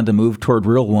began to move toward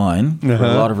real wine for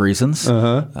a lot of reasons.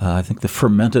 I think the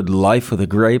fermented life of the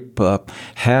grape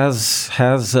has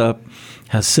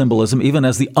symbolism, even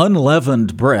as the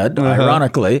unleavened bread,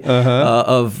 ironically,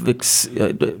 of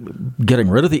getting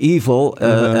rid of the evil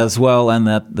as well, and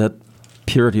that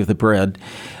purity of the bread.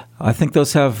 I think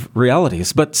those have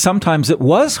realities. But sometimes it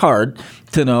was hard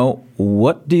to know,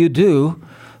 what do you do,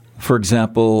 for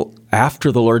example,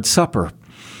 after the Lord's Supper?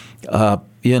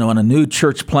 In a new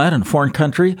church plant in a foreign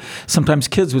country, sometimes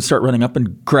kids would start running up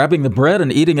and grabbing the bread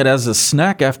and eating it as a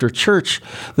snack after church,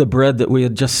 the bread that we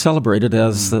had just celebrated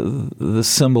as the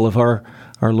symbol of our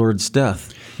Lord's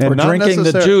death. And or drinking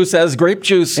the juice as grape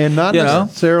juice. And not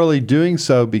necessarily doing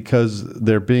so because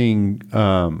they're being,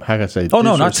 how can I say,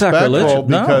 not sacrilegious.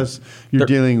 Because you're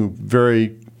dealing with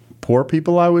very poor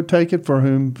people, I would take it, for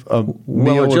whom a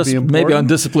meal would be important. Maybe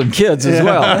undisciplined kids as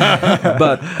well.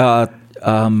 But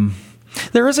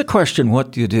there is a question,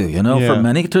 what do you do? For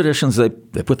many traditions, they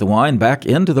put the wine back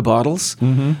into the bottles.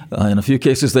 In a few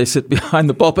cases, they sit behind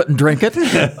the pulpit and drink it.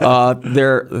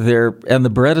 And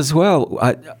the bread as well.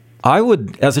 I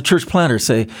would, as a church planter,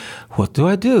 say, what do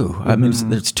I do? I mean,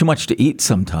 there's too much to eat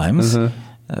sometimes.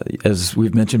 As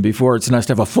we've mentioned before, it's nice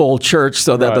to have a full church,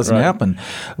 so that doesn't happen.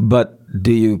 But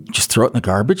do you just throw it in the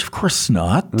garbage? Of course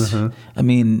not. I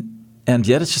mean, and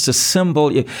yet it's just a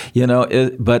symbol,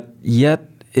 but yet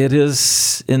it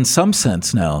is, in some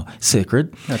sense now,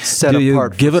 sacred. That's set do you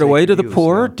apart give it away to the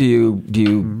poor? Yeah. Do you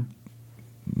do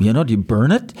you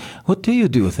burn it? What do you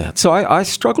do with that? So I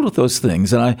struggled with those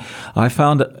things, and I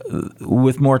found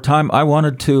with more time I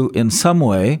wanted to, in some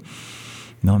way,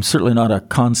 I'm certainly not a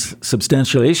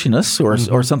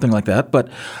consubstantiationist or something like that, but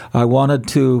I wanted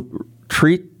to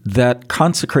treat that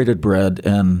consecrated bread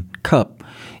and cup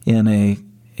in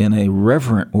a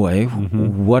reverent way,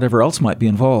 whatever else might be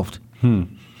involved.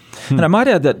 And I might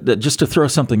add that just to throw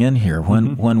something in here,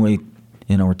 when we,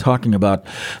 we're talking about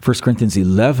 1 Corinthians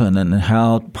 11 and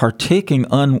how partaking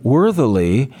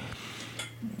unworthily,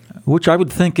 which I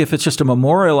would think if it's just a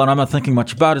memorial and I'm not thinking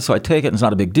much about it, so I take it and it's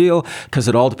not a big deal because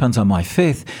it all depends on my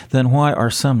faith, then why are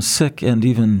some sick and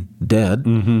even dead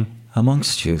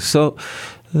amongst you? So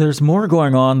there's more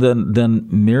going on than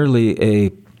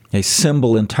merely a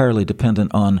symbol entirely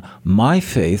dependent on my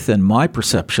faith and my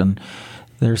perception.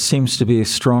 There seems to be a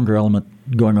stronger element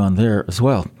going on there as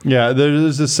well. Yeah,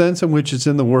 there's a sense in which it's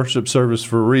in the worship service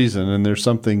for a reason, and there's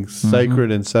something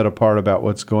sacred and set apart about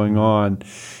what's going on.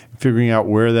 Figuring out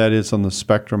where that is on the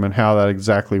spectrum and how that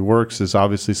exactly works is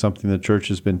obviously something the church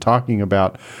has been talking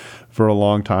about for a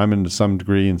long time, and to some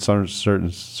degree in some certain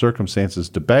circumstances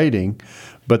debating.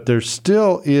 But there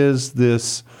still is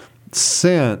this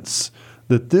sense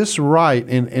that this right,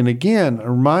 and again,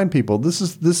 remind people, this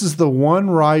is the one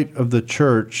right of the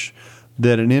church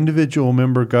that an individual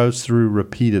member goes through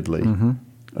repeatedly.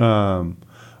 The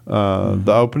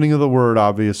opening of the Word,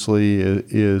 obviously,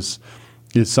 is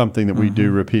something that we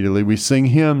do repeatedly. We sing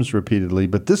hymns repeatedly,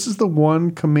 but this is the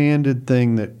one commanded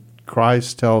thing that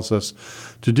Christ tells us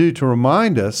to do to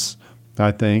remind us,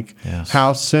 I think,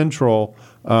 how central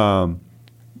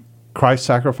Christ's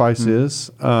sacrifice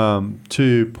is,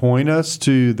 to point us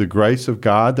to the grace of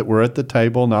God, that we're at the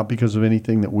table not because of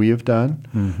anything that we have done,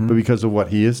 but because of what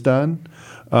He has done.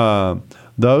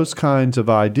 Those kinds of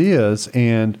ideas,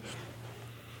 and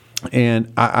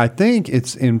I think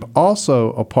it's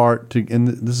also a part to, and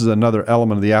this is another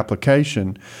element of the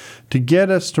application, to get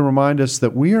us to remind us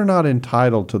that we are not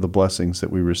entitled to the blessings that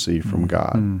we receive from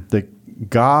God. That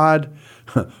God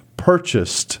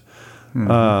purchased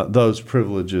those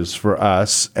privileges for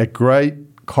us at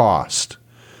great cost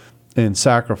and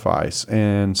sacrifice.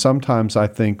 And sometimes I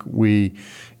think we,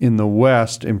 in the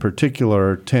West in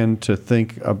particular, tend to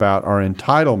think about our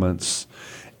entitlements,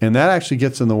 and that actually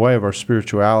gets in the way of our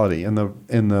spirituality. And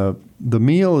the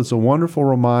meal is a wonderful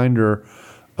reminder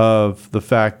of the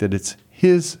fact that it's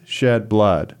His shed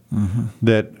blood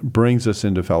that brings us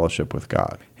into fellowship with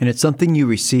God. And it's something you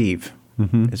receive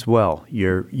as well.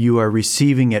 You are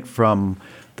receiving it from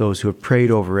those who have prayed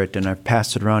over it and have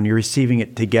passed it around. You're receiving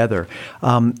it together.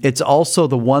 It's also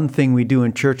the one thing we do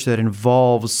in church that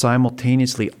involves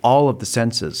simultaneously all of the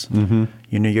senses.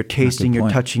 You're tasting, you're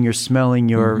touching, you're smelling,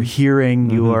 you're hearing,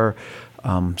 you are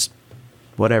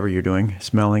whatever you're doing,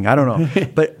 smelling. I don't know,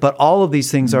 but all of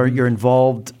these things you're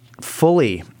involved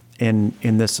fully in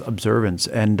this observance,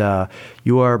 and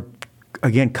you are,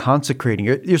 again, consecrating.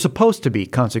 You're supposed to be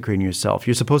consecrating yourself.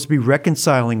 You're supposed to be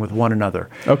reconciling with one another.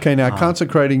 Okay, now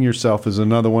consecrating yourself is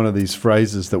another one of these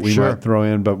phrases that we might throw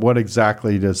in, but what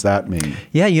exactly does that mean?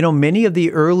 Yeah, many of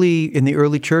the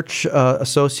early church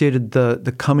associated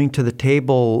the coming to the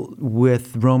table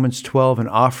with Romans 12 and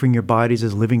offering your bodies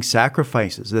as living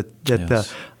sacrifices.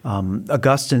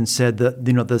 Augustine said that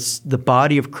the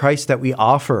body of Christ that we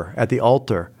offer at the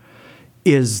altar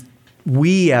is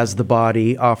we as the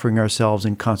body offering ourselves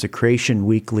in consecration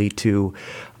weekly to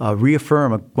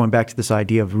reaffirm, going back to this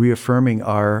idea of reaffirming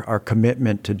our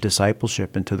commitment to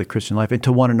discipleship and to the Christian life and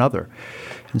to one another.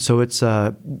 And so it's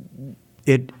in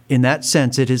that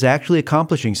sense, it is actually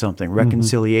accomplishing something,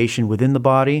 reconciliation within the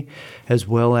body, as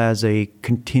well as a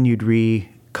continued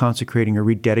reconsecrating or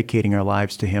rededicating our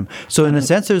lives to Him. So in a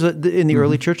sense, in the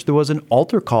early church, there was an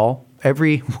altar call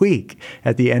every week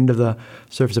at the end of the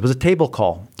service. It was a table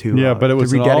call to but it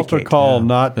was an altar call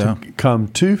not to come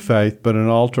to faith, but an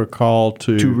altar call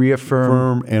to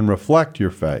reaffirm and reflect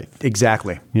your faith.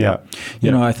 Exactly.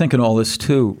 I think in all this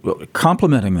too,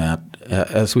 complementing that,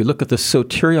 as we look at the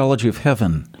soteriology of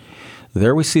heaven,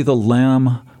 there we see the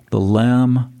Lamb, the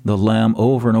Lamb, the Lamb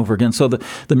over and over again. So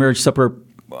the marriage supper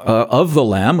of the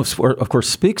Lamb, of course,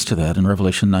 speaks to that in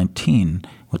Revelation 19,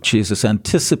 what Jesus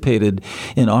anticipated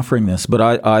in offering this.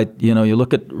 But you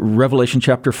look at Revelation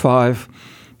chapter 5,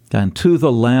 and to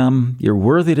the Lamb you're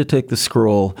worthy to take the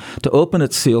scroll, to open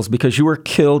its seals, because you were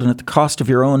killed, and at the cost of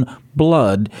your own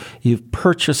blood you've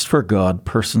purchased for God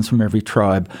persons from every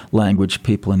tribe, language,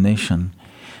 people, and nation.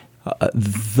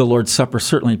 The Lord's Supper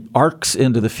certainly arcs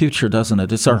into the future, doesn't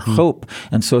it? It's our hope.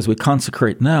 And so as we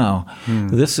consecrate now,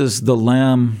 this is the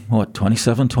Lamb,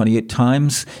 27, 28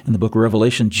 times in the book of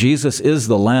Revelation. Jesus is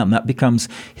the Lamb. That becomes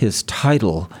His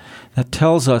title. That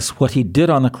tells us what He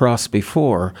did on the cross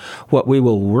before, what we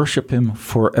will worship Him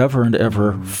forever and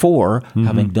ever for,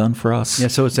 having done for us. Yeah,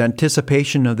 so it's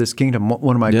anticipation of this kingdom.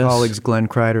 One of my colleagues, Glenn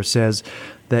Kreider, says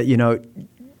that,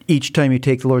 each time you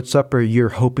take the Lord's Supper, you're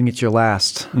hoping it's your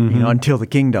last, until the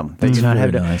kingdom. That you're not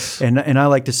having nice. And I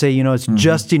like to say, it's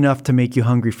just enough to make you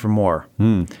hungry for more.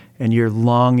 and you're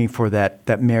longing for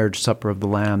that marriage supper of the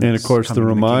Lamb. And of course, the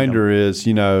reminder is,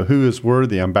 who is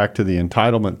worthy? I'm back to the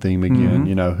entitlement theme again.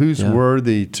 Who's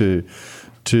worthy to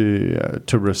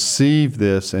receive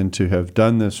this and to have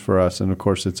done this for us? And of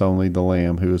course, it's only the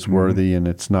Lamb who is worthy, and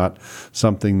it's not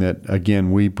something that,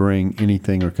 again, we bring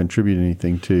anything or contribute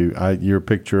anything to. Your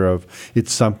picture of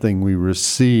it's something we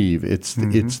receive. It's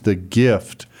the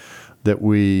gift that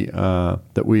we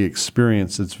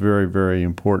experience. It's very, very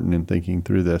important in thinking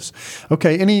through this.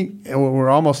 Okay, we're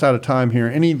almost out of time here.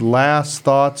 Any last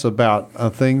thoughts about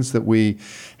things that we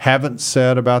haven't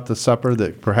said about the supper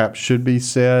that perhaps should be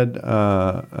said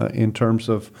in terms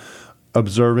of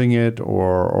observing it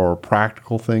or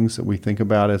practical things that we think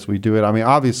about as we do it? I mean,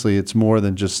 obviously, it's more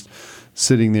than just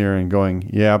sitting there and going,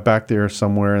 back there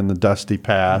somewhere in the dusty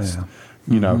past. Yeah.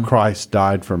 Christ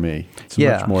died for me. It's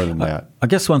much more than that. I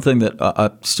guess one thing that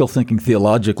I'm still thinking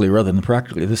theologically rather than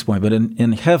practically at this point, but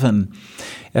in heaven,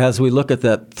 as we look at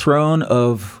that throne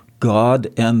of God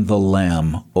and the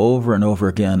Lamb over and over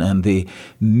again, and the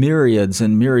myriads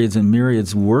and myriads and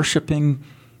myriads worshiping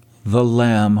the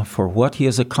Lamb for what he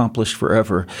has accomplished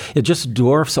forever, it just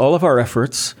dwarfs all of our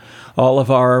efforts, all of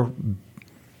our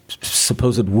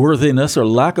supposed worthiness or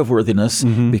lack of worthiness,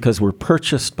 because we're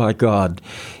purchased by God.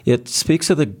 It speaks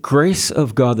of the grace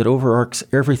of God that overarches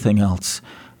everything else.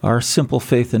 Our simple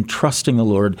faith in trusting the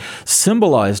Lord,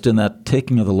 symbolized in that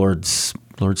taking of the Lord's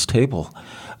table,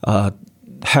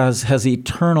 has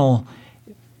eternal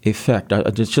effect.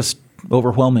 It's just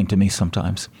overwhelming to me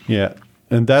sometimes. Yeah.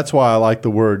 And that's why I like the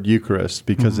word Eucharist,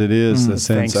 because it is a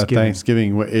sense of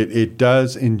Thanksgiving. It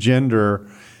does engender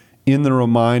in the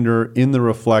reminder, in the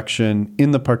reflection, in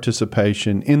the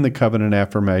participation, in the covenant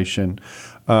affirmation,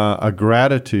 a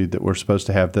gratitude that we're supposed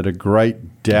to have, that a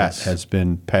great debt has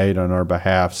been paid on our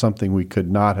behalf, something we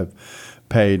could not have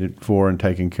paid for and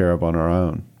taken care of on our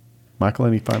own. Michael,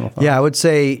 any final thoughts? Yeah, I would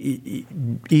say,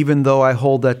 even though I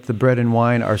hold that the bread and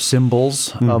wine are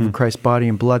symbols of Christ's body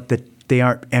and blood, that they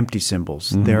aren't empty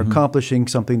symbols. They're accomplishing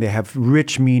something. They have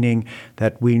rich meaning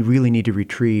that we really need to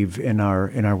retrieve in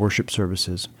our worship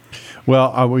services.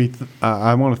 Well, I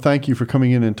want to thank you for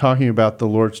coming in and talking about the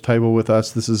Lord's table with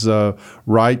us. This is a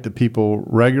rite that people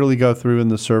regularly go through in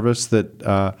the service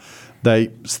that they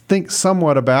think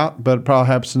somewhat about, but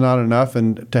perhaps not enough.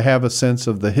 And to have a sense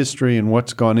of the history and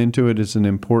what's gone into it is an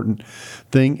important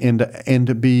thing. And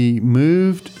to be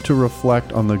moved to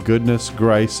reflect on the goodness,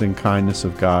 grace, and kindness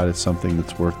of God is something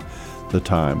that's worth the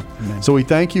time. Amen. So we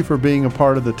thank you for being a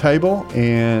part of the table,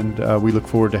 and we look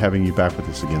forward to having you back with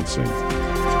us again soon.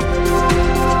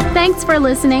 Thanks for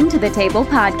listening to the Table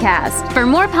Podcast. For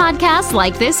more podcasts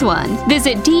like this one,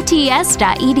 visit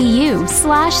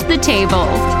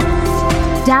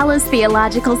dts.edu/thetable. Dallas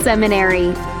Theological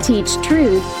Seminary. Teach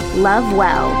truth, love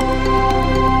well.